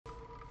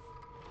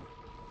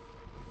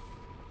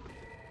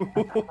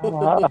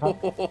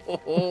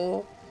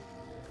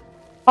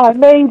I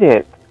made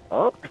it!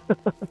 Oh.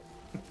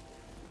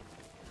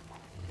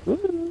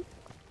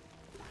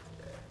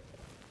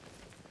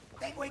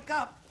 Hey, wake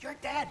up! You're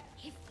dead!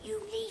 If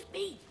you leave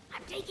me,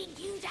 I'm taking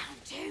you down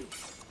too.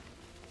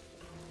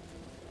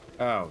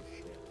 Oh,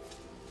 shit.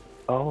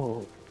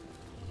 Oh.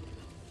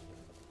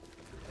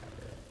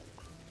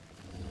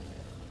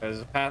 There's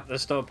a path.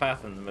 There's still a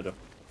path in the middle.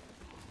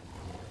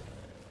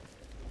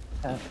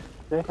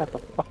 They have a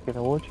fucking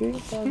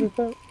orgy?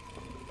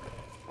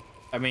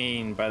 I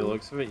mean, by the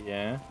looks of it,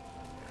 yeah.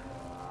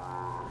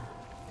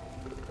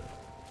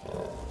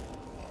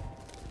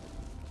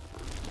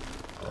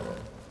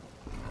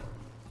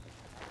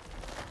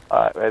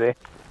 Alright, ready?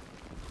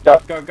 Go!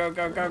 Go, go,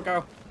 go, go,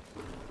 go!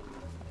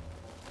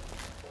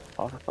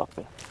 Oh, the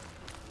fucker.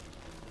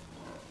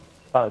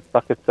 Trying to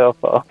suck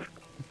itself off.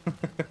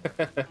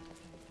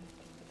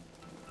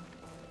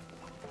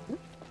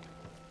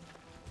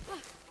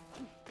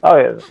 Oh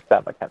yeah, the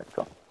sound mechanic's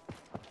on.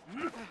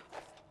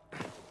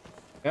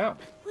 Yeah.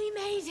 We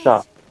made it.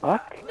 The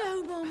fuck?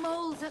 No more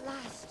moles at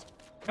last.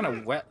 Kind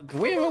of well. Do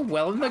we have a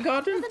well in the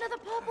garden? With another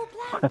purple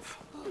plant.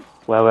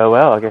 Well,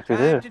 I guess we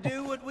Time do. to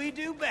do what we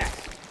do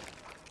best.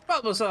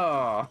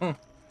 Bulbasaur!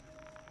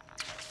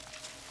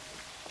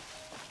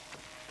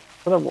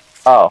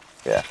 Oh,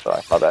 yeah,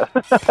 sorry, my bad.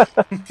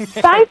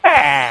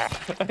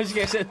 I was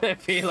gonna say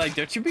that feel like,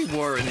 don't you be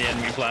watering the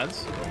enemy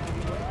plants?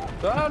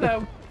 Oh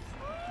no!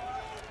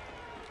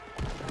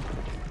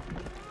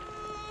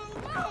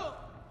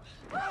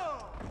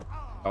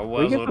 Oh,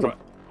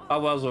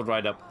 Wells will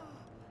ride up.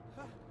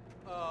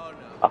 Oh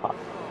no.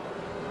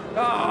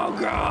 Oh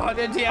god,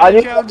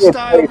 Indiana Jones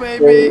style,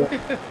 baby!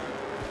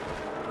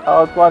 I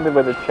was wondering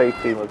when the chase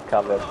scene was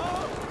coming.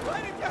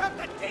 Why did you have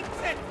to jinx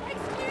it?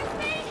 Excuse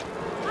me?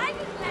 I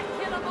didn't let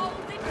killer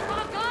moles into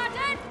our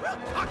garden. We'll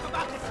talk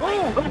about this Oh.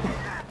 later.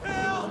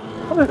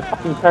 What is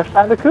fucking Crash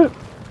Bandicoot?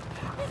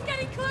 He's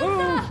getting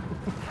closer.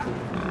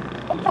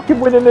 I'm fucking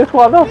winning this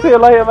one. I'll see you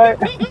later, mate.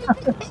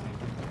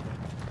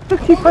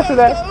 Just keep pressing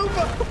that.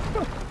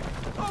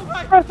 All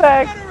right. Press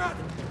X. Gotta run.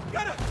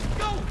 Gotta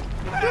go.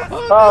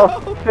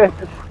 Fast. Oh, shit.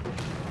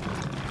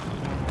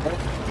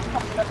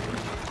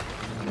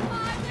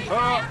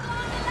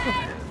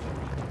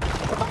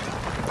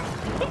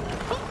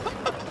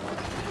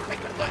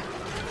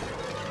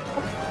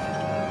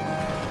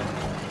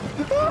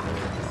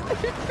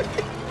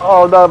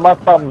 Oh no, my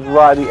thumb's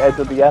right at the edge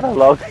of the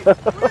analog.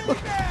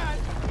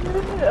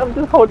 I'm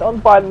just holding on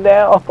by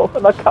now,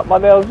 and I cut my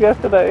nails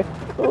yesterday.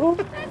 Oh.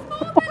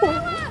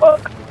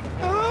 Fuck.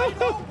 I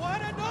don't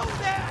want to know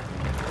that.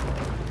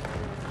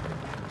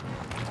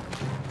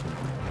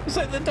 It's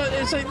like the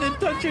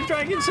Dungeons and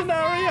Dragons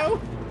scenario.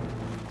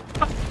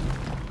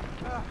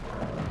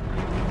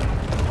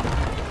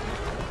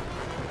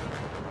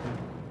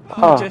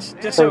 Oh,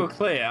 Just so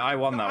clear, I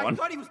won that I one.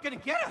 thought he was gonna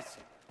get us.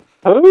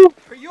 who?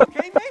 Are you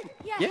okay, mate?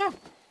 Yeah.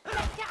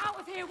 Let's get out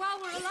of here while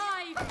we're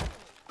alive.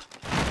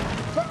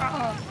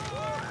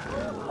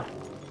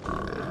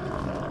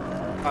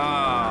 Oh.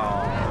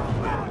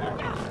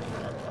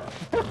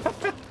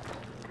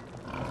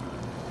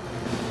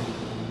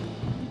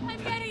 I'm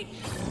getting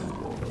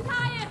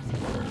tired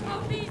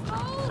of these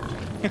moles.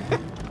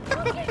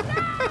 Look it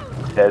down.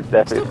 Yeah,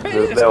 definitely.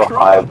 It's They were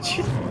high. crotch.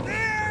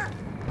 There.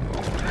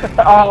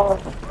 Oh,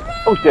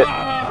 oh shit.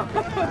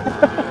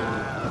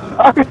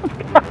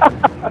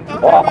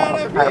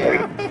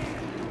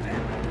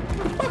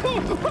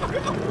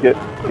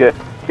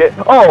 Get.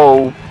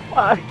 Oh,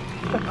 fuck.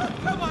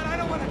 Come on, I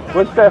don't want to die.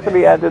 We're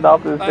definitely ending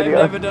after this I've video.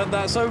 never done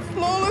that so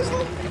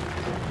flawlessly.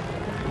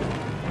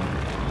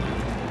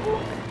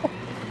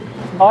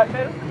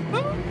 Nightmare.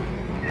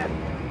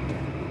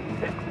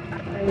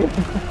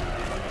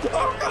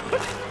 Oh god!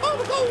 Oh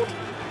god!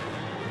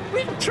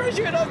 We have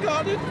treasure in our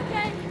garden!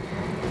 Okay.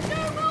 No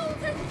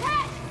moles as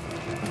pets.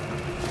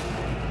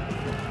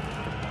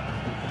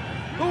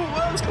 Oh,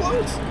 that was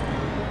close!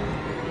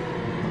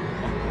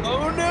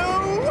 Oh no!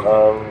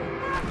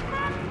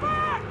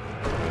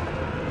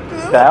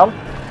 Down.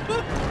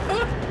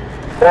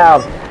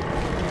 Down.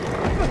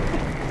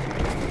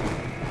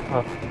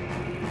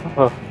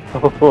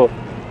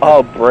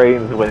 Our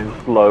brains went in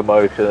slow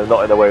motion and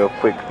not in a way of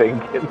quick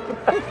thinking.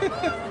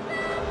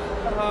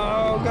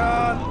 Oh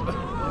god!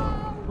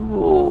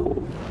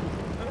 Ooh.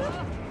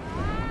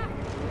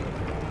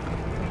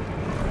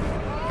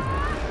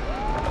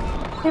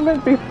 He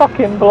meant to be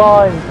fucking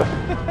blind.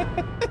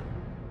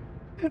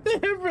 They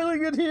have really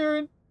good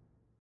hearing.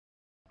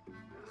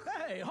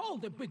 Hey,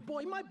 hold it, big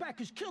boy. My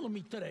back is killing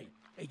me today.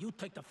 Hey, you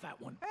take the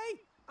fat one. Hey,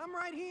 I'm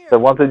right here. So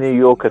one's a New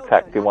Yorker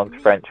taxi,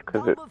 one's French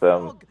because it's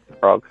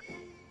frogs.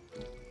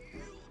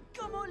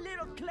 Come on,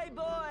 little clay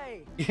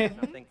boy. Yeah.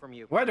 Nothing from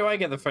you. Where do I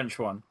get the French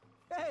one?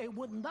 Hey,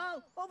 wouldn't that?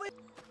 Over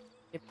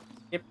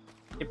Yep.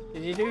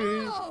 Did you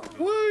do? Oh,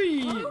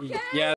 Whee! okay. Yeah.